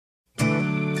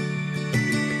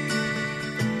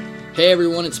Hey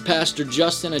everyone, it's Pastor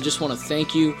Justin. I just want to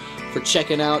thank you for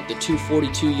checking out the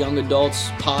 242 Young Adults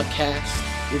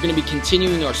podcast. We're going to be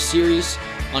continuing our series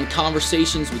on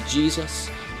conversations with Jesus.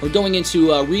 We're going into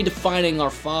Redefining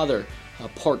Our Father,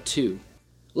 part 2.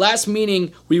 Last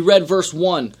meeting, we read verse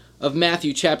 1 of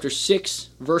Matthew chapter 6,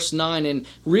 verse 9, and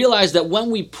realized that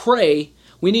when we pray,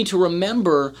 we need to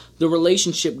remember the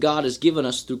relationship God has given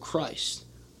us through Christ.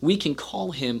 We can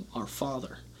call him our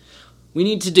Father. We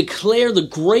need to declare the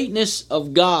greatness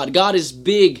of God. God is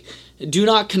big. Do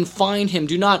not confine him.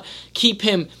 Do not keep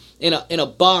him in a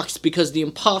box, because the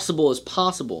impossible is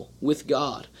possible with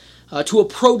God. To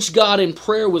approach God in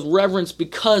prayer with reverence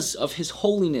because of his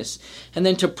holiness. And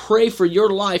then to pray for your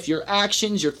life, your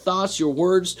actions, your thoughts, your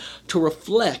words to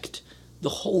reflect the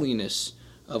holiness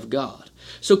of God.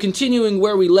 So continuing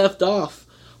where we left off,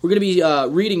 we're going to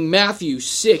be reading Matthew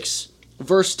 6,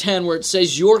 verse 10, where it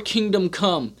says, "Your kingdom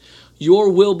come.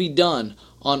 Your will be done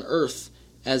on earth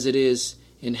as it is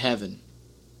in heaven."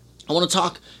 I want to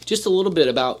talk just a little bit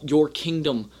about your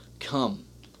kingdom come.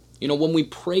 You know, when we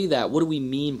pray that, what do we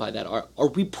mean by that? Are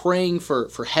we praying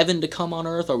for heaven to come on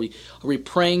earth? Are we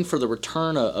praying for the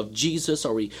return of Jesus?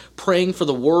 Are we praying for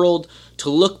the world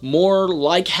to look more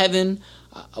like heaven?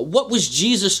 What was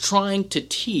Jesus trying to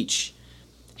teach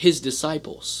his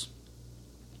disciples?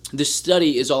 This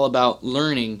study is all about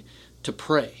learning to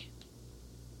pray.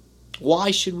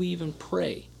 Why should we even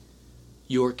pray,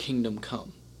 "Your kingdom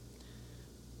come"?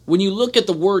 When you look at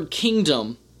the word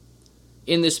kingdom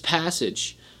in this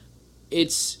passage,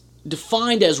 it's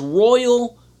defined as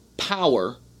royal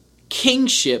power,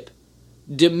 kingship,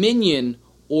 dominion,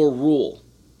 or rule.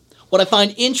 What I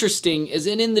find interesting is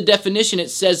that in the definition it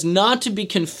says not to be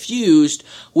confused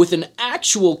with an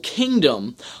actual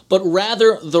kingdom, but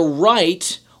rather the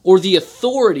right or the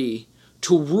authority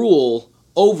to rule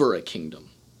over a kingdom.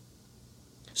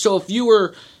 So if you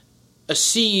were a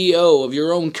CEO of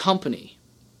your own company,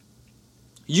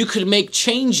 you could make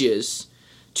changes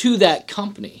to that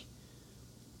company,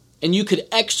 and you could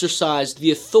exercise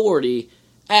the authority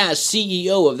as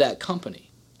CEO of that company.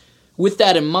 With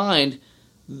that in mind,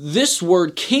 this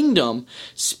word kingdom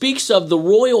speaks of the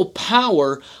royal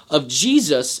power of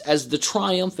Jesus as the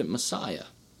triumphant Messiah.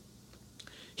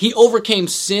 He overcame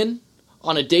sin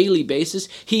on a daily basis.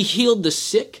 He healed the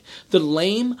sick, the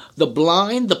lame, the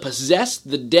blind, the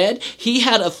possessed, the dead. He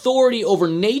had authority over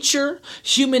nature,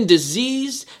 human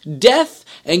disease, death,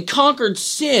 and conquered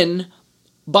sin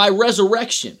by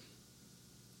resurrection.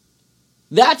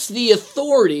 That's the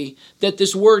authority that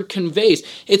this word conveys.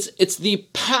 It's the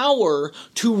power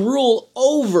to rule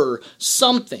over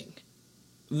something.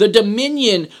 The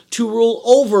dominion to rule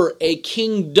over a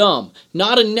kingdom.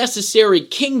 Not a necessary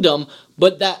kingdom,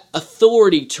 but that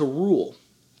authority to rule.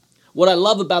 What I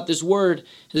love about this word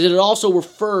is that it also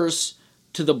refers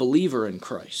to the believer in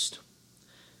Christ.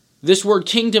 This word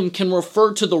kingdom can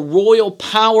refer to the royal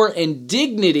power and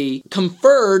dignity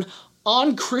conferred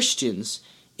on Christians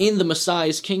in the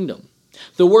Messiah's kingdom.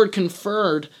 The word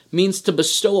conferred means to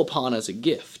bestow upon as a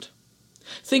gift.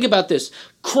 Think about this.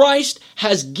 Christ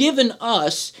has given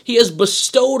us, he has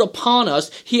bestowed upon us,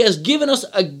 he has given us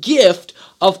a gift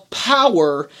of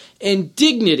power and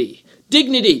dignity.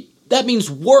 Dignity, that means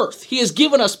worth. He has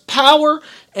given us power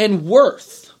and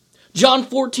worth. John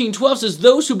 14:12 says,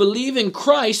 "Those who believe in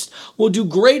Christ will do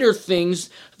greater things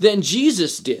than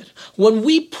Jesus did." When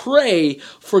we pray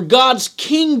for God's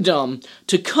kingdom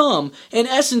to come, in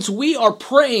essence, we are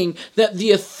praying that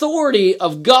the authority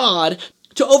of God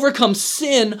to overcome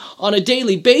sin on a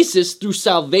daily basis through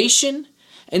salvation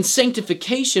and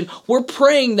sanctification, we're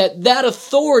praying that that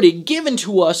authority given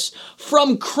to us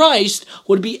from Christ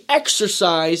would be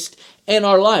exercised in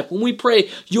our life. When we pray,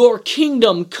 "Your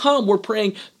kingdom come," we're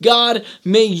praying, "God,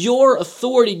 may your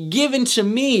authority given to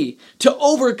me to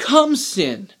overcome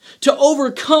sin, to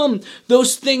overcome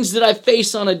those things that I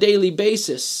face on a daily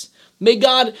basis. May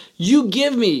God, you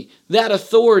give me that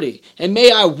authority, and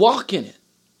may I walk in it."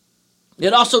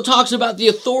 It also talks about the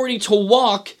authority to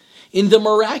walk in the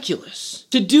miraculous,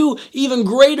 to do even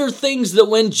greater things than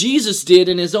when Jesus did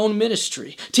in his own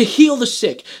ministry, to heal the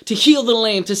sick, to heal the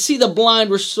lame, to see the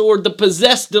blind restored, the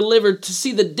possessed delivered, to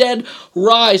see the dead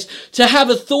rise, to have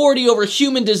authority over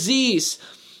human disease.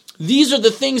 These are the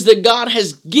things that God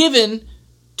has given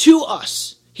to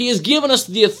us. He has given us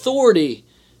the authority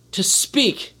to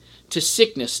speak to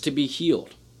sickness to be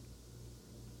healed.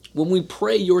 When we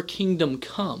pray, "Your kingdom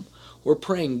come," we're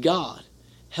praying, "God,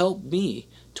 help me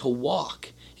to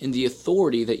walk in the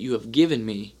authority that you have given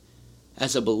me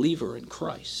as a believer in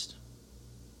Christ."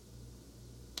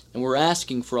 And we're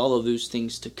asking for all of those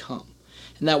things to come.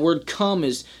 And that word come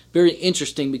is very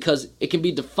interesting because it can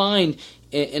be defined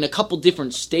in a couple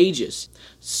different stages.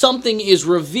 Something is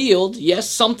revealed, yes,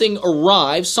 something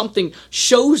arrives, something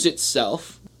shows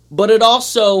itself, but it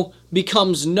also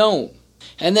becomes known.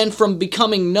 And then from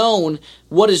becoming known,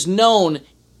 what is known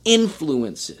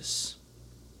influences.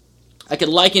 I could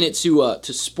liken it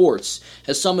to sports.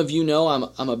 As some of you know,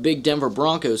 I'm a big Denver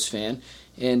Broncos fan,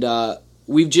 and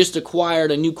we've just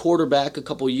acquired a new quarterback a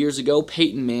couple years ago,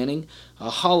 Peyton Manning, a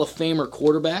Hall of Famer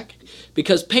quarterback,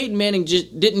 because Peyton Manning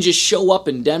didn't just show up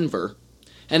in Denver,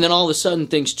 and then all of a sudden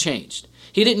things changed.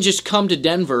 He didn't just come to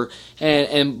Denver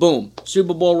and boom,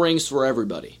 Super Bowl rings for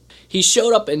everybody. He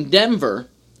showed up in Denver,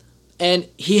 and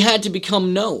he had to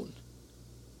become known.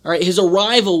 All right, his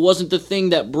arrival wasn't the thing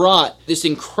that brought this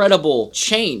incredible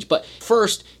change, but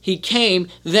first he came,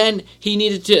 then he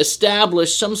needed to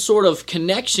establish some sort of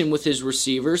connection with his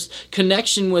receivers,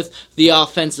 connection with the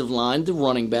offensive line, the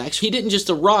running backs. He didn't just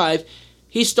arrive,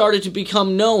 he started to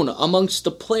become known amongst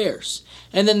the players.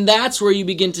 And then that's where you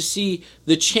begin to see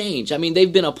the change. I mean,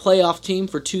 they've been a playoff team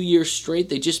for 2 years straight.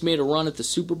 They just made a run at the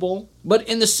Super Bowl. But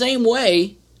in the same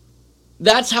way,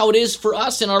 that's how it is for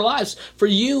us in our lives. For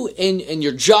you in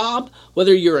your job,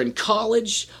 whether you're in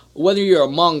college, whether you're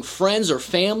among friends or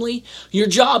family, your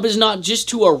job is not just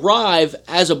to arrive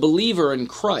as a believer in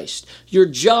Christ. Your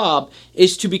job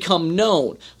is to become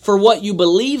known. For what you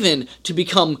believe in to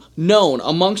become known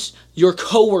amongst your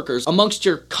coworkers, amongst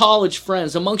your college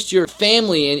friends, amongst your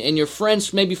family and your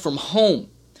friends maybe from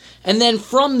home. And then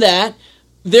from that,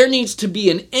 there needs to be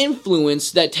an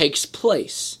influence that takes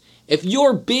place. If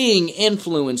you're being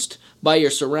influenced by your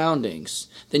surroundings,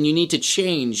 then you need to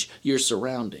change your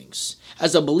surroundings.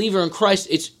 As a believer in Christ,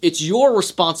 it's your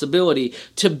responsibility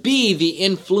to be the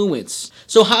influence.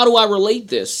 So how do I relate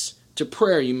this to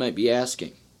prayer, you might be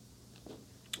asking?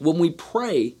 When we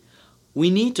pray, we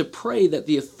need to pray that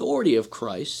the authority of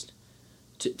Christ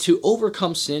to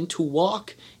overcome sin, to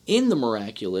walk in the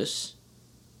miraculous,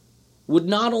 would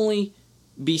not only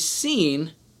be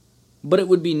seen, but it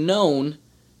would be known.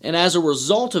 And as a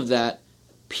result of that,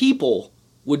 people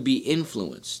would be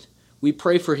influenced. We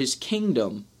pray for his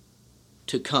kingdom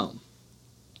to come.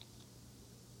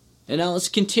 And now let's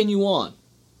continue on.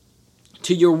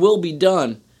 To your will be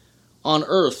done on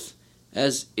earth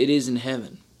as it is in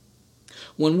heaven.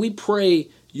 When we pray,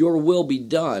 your will be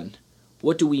done,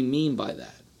 what do we mean by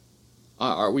that?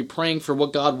 Are we praying for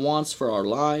what God wants for our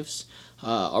lives?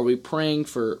 Are we praying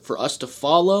for us to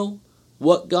follow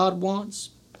what God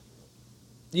wants?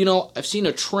 You know, I've seen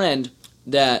a trend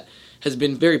that has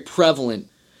been very prevalent.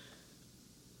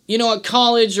 You know, at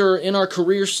college or in our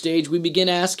career stage, we begin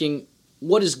asking,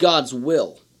 what is God's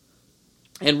will?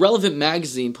 And Relevant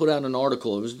Magazine put out an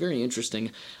article. It was very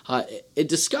interesting. It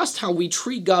discussed how we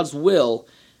treat God's will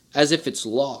as if it's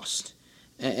lost.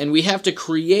 And we have to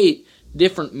create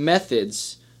different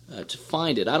methods to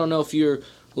find it. I don't know if you're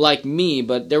like me,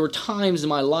 but there were times in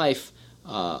my life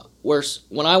where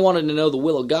when I wanted to know the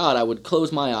will of God, I would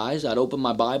close my eyes, I'd open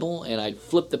my Bible, and I'd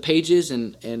flip the pages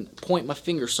and point my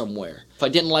finger somewhere. If I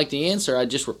didn't like the answer, I'd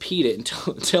just repeat it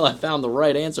until I found the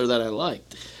right answer that I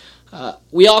liked.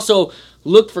 We also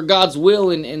look for God's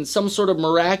will in some sort of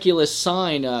miraculous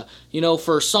sign,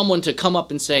 for someone to come up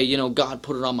and say, God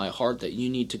put it on my heart that you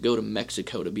need to go to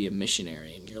Mexico to be a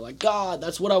missionary. And you're like, God,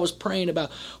 that's what I was praying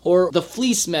about. Or the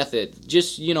fleece method.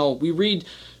 Just, we read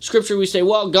Scripture, we say,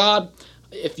 well, God,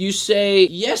 if you say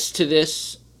yes to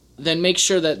this, then make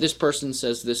sure that this person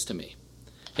says this to me.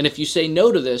 And if you say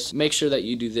no to this, make sure that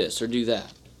you do this or do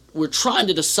that. We're trying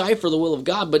to decipher the will of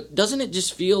God, but doesn't it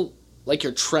just feel like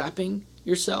you're trapping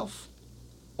yourself?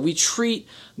 We treat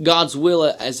God's will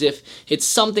as if it's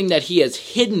something that he has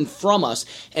hidden from us,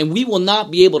 and we will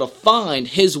not be able to find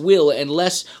his will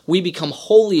unless we become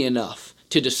holy enough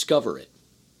to discover it.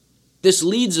 This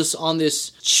leads us on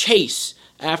this chase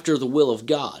after the will of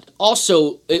God.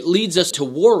 Also, it leads us to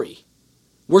worry.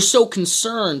 We're so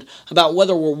concerned about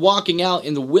whether we're walking out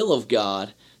in the will of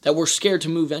God that we're scared to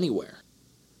move anywhere.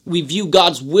 We view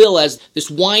God's will as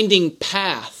this winding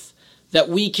path that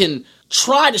we can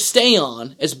try to stay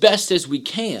on as best as we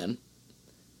can,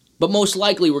 but most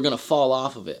likely we're going to fall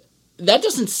off of it. That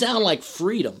doesn't sound like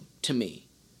freedom to me.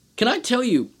 Can I tell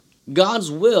you, God's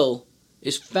will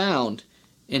is found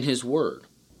in his word.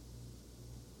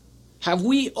 Have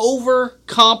we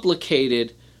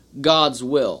overcomplicated God's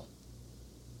will?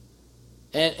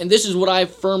 And this is what I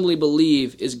firmly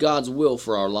believe is God's will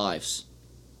for our lives.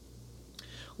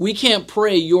 We can't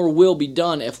pray your will be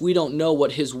done if we don't know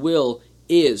what his will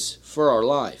is for our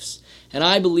lives. And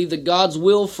I believe that God's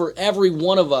will for every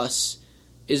one of us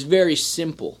is very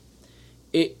simple.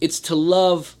 It's to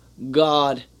love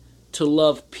God to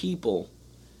love people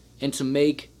and to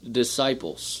make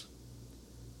disciples.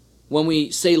 When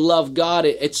we say love God,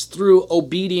 it's through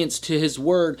obedience to His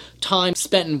Word, time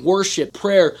spent in worship,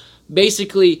 prayer,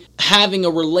 basically having a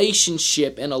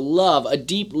relationship and a love, a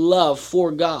deep love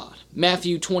for God.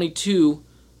 Matthew 22,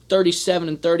 37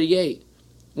 and 38.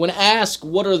 When asked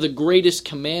what are the greatest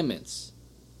commandments,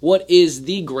 what is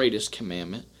the greatest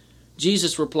commandment?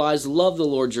 Jesus replies, love the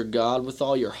Lord your God with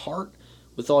all your heart,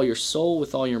 with all your soul,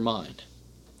 with all your mind.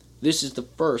 This is the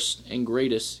first and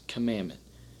greatest commandment.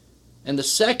 And the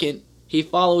second, He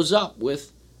follows up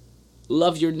with,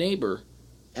 love your neighbor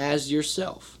as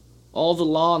yourself. All the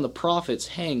law and the prophets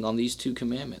hang on these two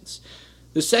commandments.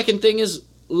 The second thing is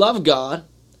love God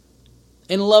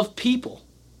and love people.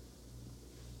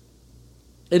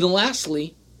 And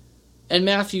lastly, in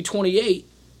Matthew 28,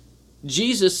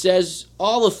 Jesus says,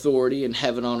 all authority in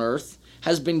heaven and on earth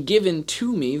has been given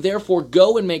to me. Therefore,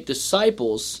 go and make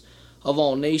disciples of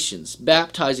all nations,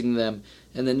 baptizing them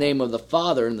in the name of the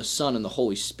Father and the Son and the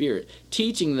Holy Spirit,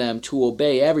 teaching them to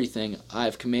obey everything I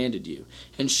have commanded you.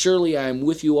 And surely I am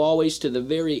with you always to the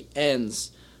very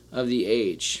ends of the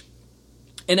age.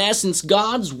 In essence,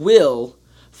 God's will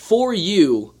for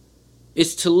you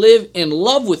is to live in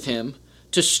love with Him,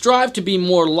 to strive to be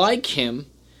more like Him,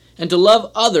 and to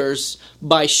love others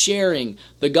by sharing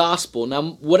the gospel.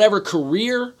 Now, whatever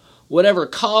career, whatever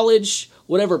college,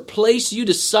 whatever place you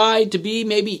decide to be,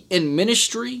 maybe in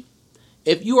ministry,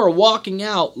 if you are walking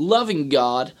out loving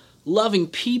God, loving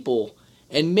people,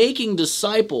 and making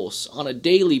disciples on a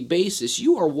daily basis,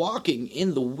 you are walking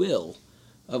in the will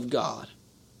of God.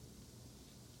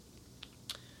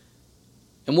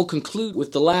 And we'll conclude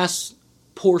with the last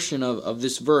portion of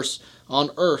this verse,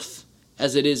 on earth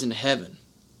as it is in heaven.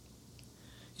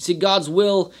 You see, God's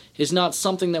will is not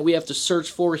something that we have to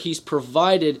search for. He's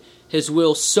provided His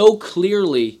will so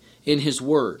clearly in His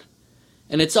Word.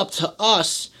 And it's up to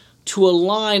us to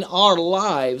align our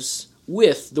lives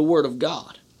with the Word of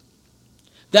God.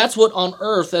 That's what on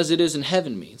earth as it is in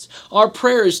heaven means. Our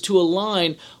prayer is to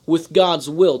align with God's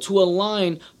will, to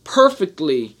align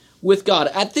perfectly with God.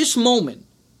 At this moment,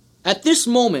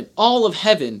 all of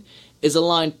heaven is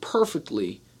aligned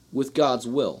perfectly with God's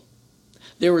will.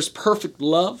 There is perfect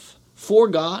love for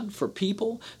God, for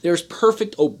people. There is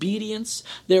perfect obedience.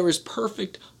 There is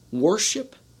perfect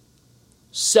worship,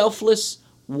 selfless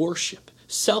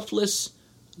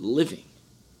living.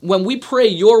 When we pray,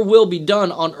 your will be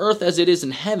done on earth as it is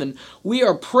in heaven, we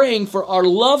are praying for our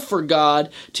love for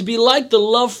God to be like the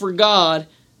love for God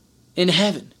in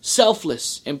heaven,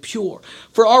 selfless and pure.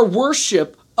 For our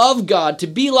worship of God to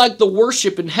be like the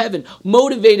worship in heaven,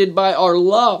 motivated by our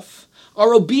love.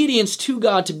 Our obedience to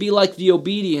God to be like the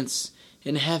obedience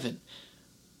in heaven.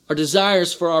 Our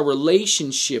desires for our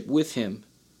relationship with Him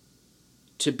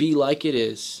to be like it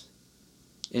is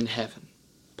in heaven.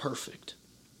 Perfect.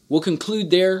 We'll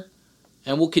conclude there,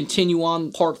 and we'll continue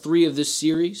on part 3 of this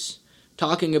series,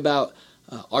 talking about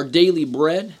our daily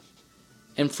bread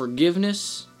and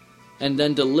forgiveness, and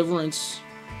then deliverance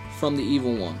from the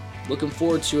evil one. Looking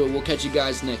forward to it. We'll catch you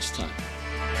guys next time.